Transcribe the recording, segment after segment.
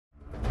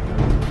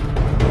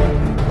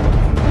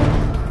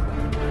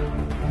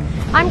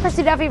I'm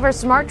Christy Duffy for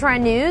Smart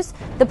Trend News.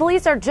 The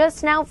police are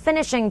just now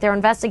finishing their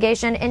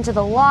investigation into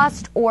the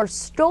lost or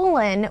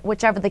stolen,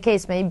 whichever the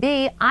case may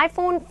be,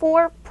 iPhone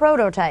 4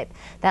 prototype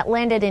that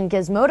landed in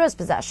Gizmodo's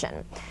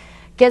possession.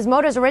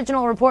 Gizmodo's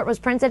original report was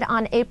printed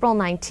on April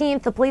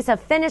 19th. The police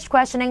have finished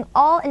questioning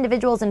all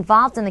individuals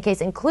involved in the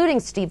case, including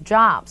Steve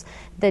Jobs.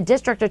 The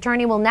district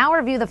attorney will now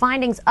review the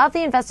findings of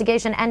the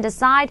investigation and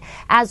decide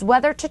as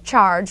whether to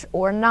charge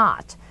or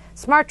not.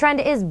 Smart Trend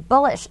is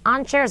bullish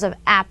on shares of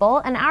Apple,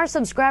 and our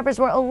subscribers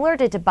were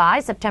alerted to buy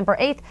September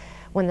 8th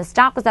when the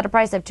stock was at a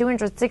price of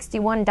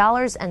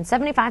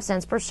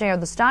 $261.75 per share.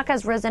 The stock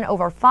has risen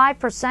over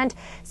 5%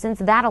 since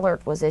that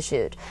alert was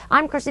issued.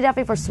 I'm Christy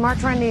Duffy for Smart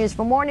Trend News.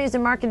 For more news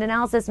and market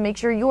analysis, make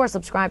sure you're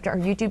subscribed to our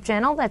YouTube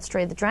channel. That's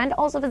Trade the Trend.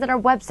 Also visit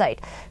our website,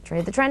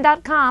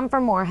 TradeTheTrend.com,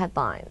 for more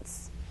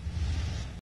headlines.